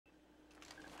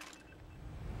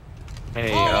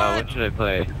Hey, what should I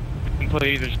play? You can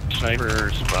play either sniper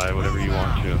or spy, whatever you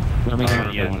want to. Let me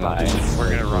know Yeah, spy. we're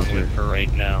gonna run with for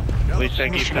right now. At least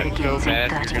if things go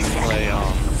bad, you're gonna play,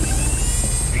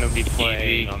 you're gonna be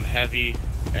playing, heavy,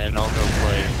 and I'll go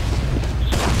play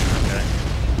okay?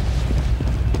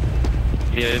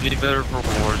 Yeah, it'd be better for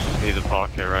wars to be the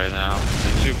pocket right now.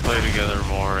 The two play together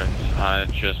more, and I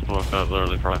just woke up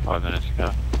literally probably 5 minutes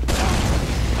ago.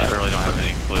 I really don't have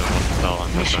any clue what the hell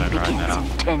I'm doing right now.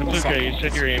 It's okay, you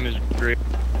said your aim is great.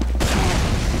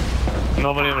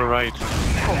 Nobody on the right.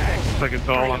 Looks like it's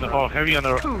all on the. Oh, heavy on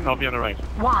the. I'll be on the right.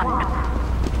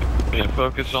 Yeah,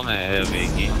 focus on the heavy.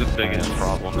 He's the biggest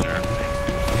problem there.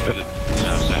 But it's, you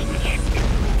know, sandwich.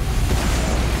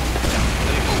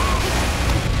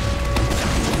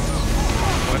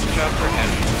 Watch out for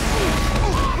heavy.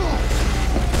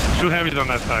 Two heavies on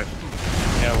that side.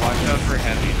 Yeah, watch out for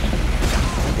heavies.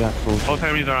 Both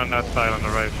heavies are on that side on the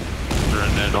right. They're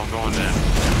in there, don't go in there.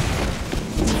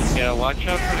 Yeah, watch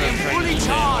out for them trying to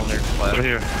stand on their cliff. Right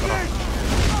here.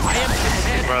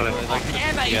 Brother.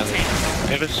 Yeah,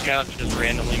 they have a scout just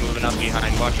randomly moving up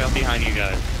behind. Watch out behind you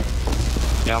guys.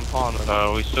 Yeah, I'm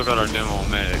following. We still got our demo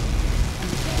medic.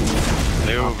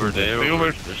 They over.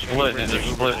 They're splitting in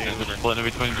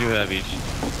between two heavies.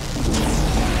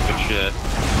 Good shit.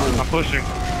 I'm pushing.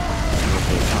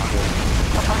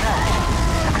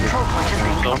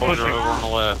 Soldier over on the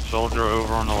left. Soldier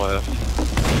over on the left.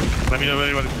 Let me know if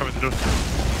anybody's coming through.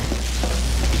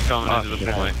 He's coming into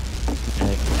the point.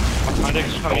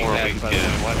 Medic's coming back, by the way.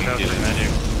 Watch out for medic.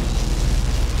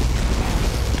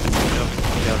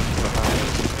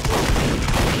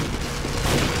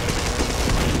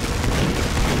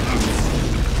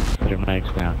 Your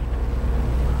medic's down.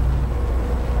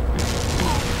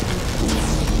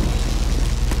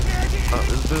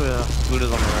 This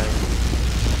Buddha's on the right.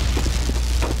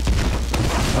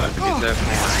 I forget that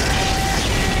corner.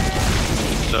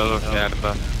 Solo cap,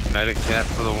 medic cap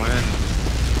for the win.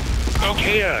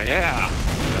 Okay, yeah.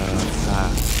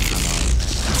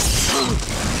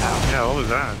 Yeah, what was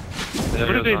that?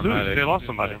 Where did they lose? Medic. They lost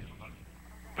somebody.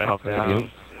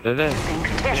 Did they?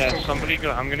 Yeah, somebody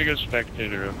go. I'm gonna go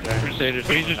spectator, okay? Crusaders.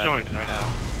 He just joined. Right now.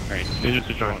 Right. He just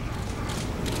joined.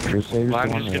 Crusaders.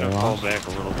 I'm just gonna fall back a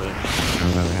little bit.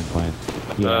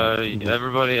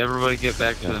 Everybody get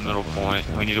back to the middle point.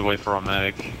 We need to wait for our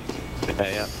medic.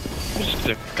 Yeah. Just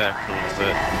stick back a little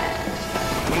bit.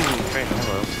 Okay,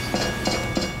 hello.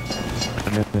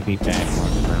 I'm gonna be back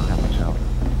once I don't have much help.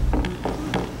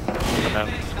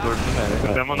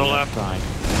 Them on the left.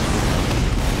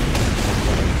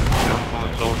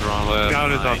 Soldier on the left. Scout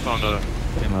is up on the.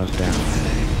 Demo's down.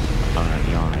 Alright,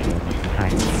 you're on it.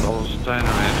 Those standing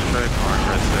man straight mark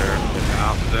right there. Getting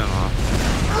out the demo.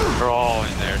 They're all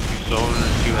in there. Two soldiers,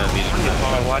 two heavies.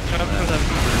 Watch out for them.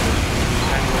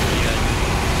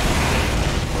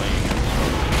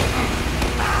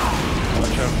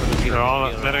 Watch out for the They're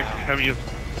all medic heavy. You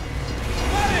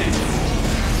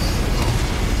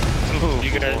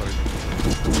guys.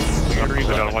 We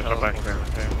gotta watch out back there.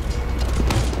 Okay.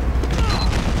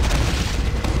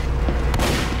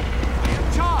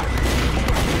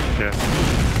 Yeah.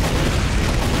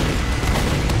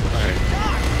 Alright.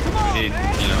 We need,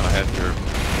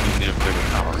 we need a bigger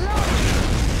tower.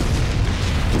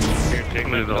 Here, take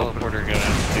my teleporter, guys.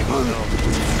 Take my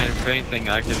teleporter. And if anything,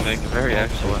 I can make a very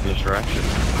excellent distraction.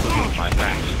 Look at my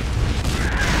backs.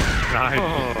 Nice.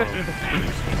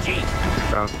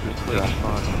 Sounds That's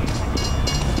fun.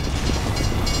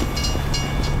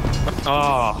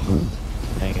 Oh.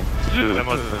 Dang it. That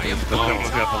must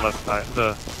have got the left side.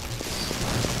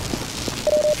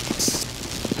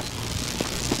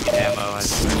 Ammo, I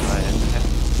swear.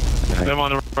 Them on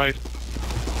the right.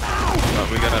 But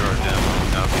we got our demo.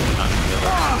 Now it's time to go.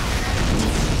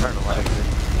 Turn the light.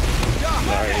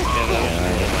 Sorry, yeah, that was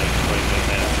really like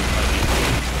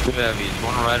Two heavies,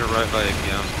 one right or right by the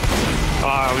gun.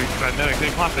 We medic,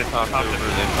 they popped it. They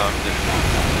popped it.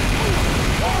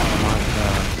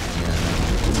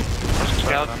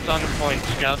 Scouts on the point.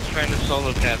 Scouts trying to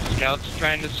solo cap. Scouts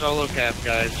trying to solo cap,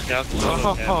 guys. Scouts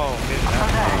solo cap.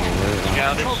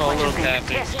 Scout is solo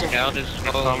capping. Scout is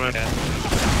solo cap.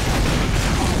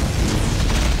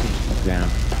 Down.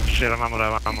 Shit, I'm out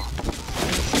of ammo.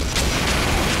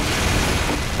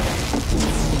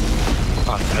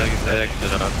 Get the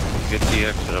exit up. Get the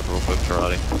exit up real quick,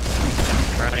 Karate.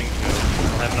 Trying to.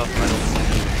 I have enough metal.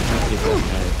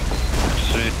 As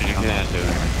soon as you can do it.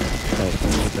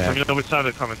 Let me know which side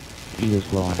they're coming. He is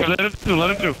blowing. Let him through, let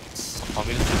him through. I'll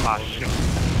be the Ah, shit.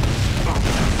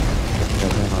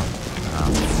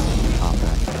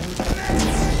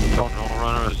 Don't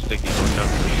run or a sticky. Look up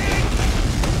for sticky.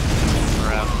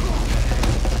 We're out.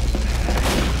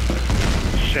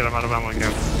 out of ammo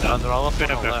again. No, they're all up on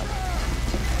the left.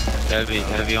 Heavy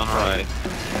on the right.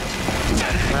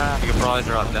 You can probably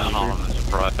drop down on them and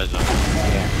surprise them.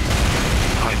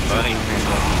 Nice, buddy.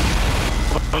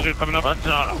 Soldier coming up. Let's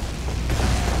not.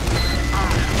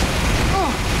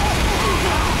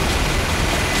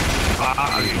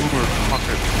 Uber,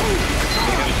 fucker.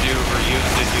 Use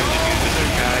it, use it.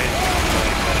 Guys,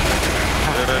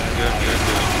 Good.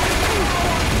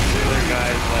 other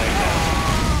guys like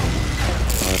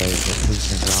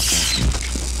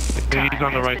He's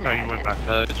on the right side, he went back.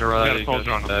 It's right. We got a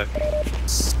soldier on him.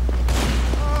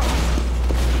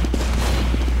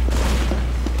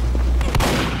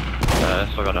 I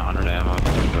still got 100 ammo.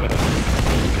 Good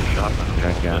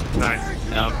shotgun. Nice.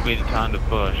 Now would be the time to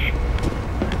push.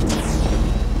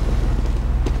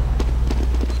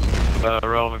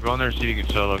 Relevant, go in there and see if you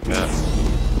can solo cap.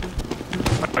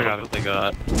 I got it. What they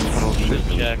got. oh shit,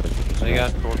 check. They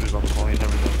got soldiers on the point and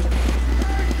everything.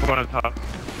 One on top.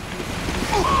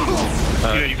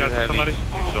 Yeah, you got somebody?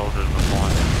 Two soldiers on the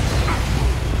point.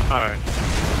 Alright.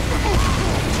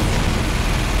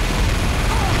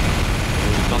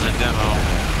 It's on the demo.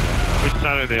 Which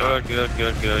side are they on? Good.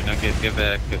 Now get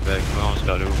back. We almost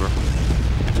got Uber.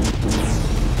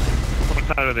 What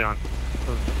side are they on?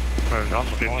 Alright, I'll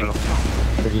skip middle.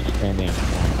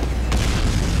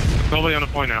 Nobody on the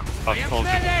point now. I'll hold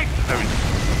you. There we go.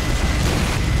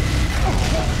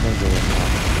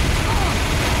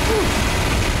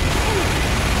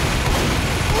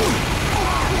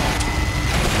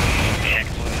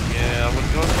 Yeah, I would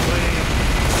go this way.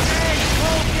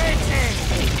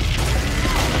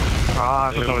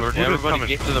 Everybody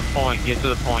get to the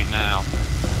point now.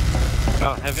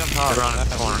 Oh, heavy on top. You're on the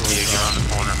corner, you're on the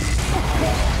corner.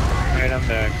 Alright, I'm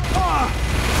back.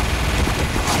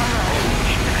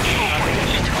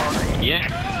 Yeah.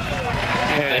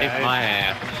 Save my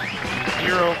ass.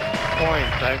 0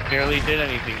 points. I barely did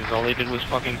anything because all they did was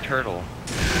fucking turtle.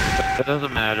 It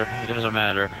doesn't matter.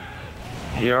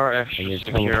 You are extra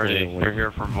security. You're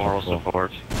here for moral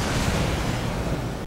support.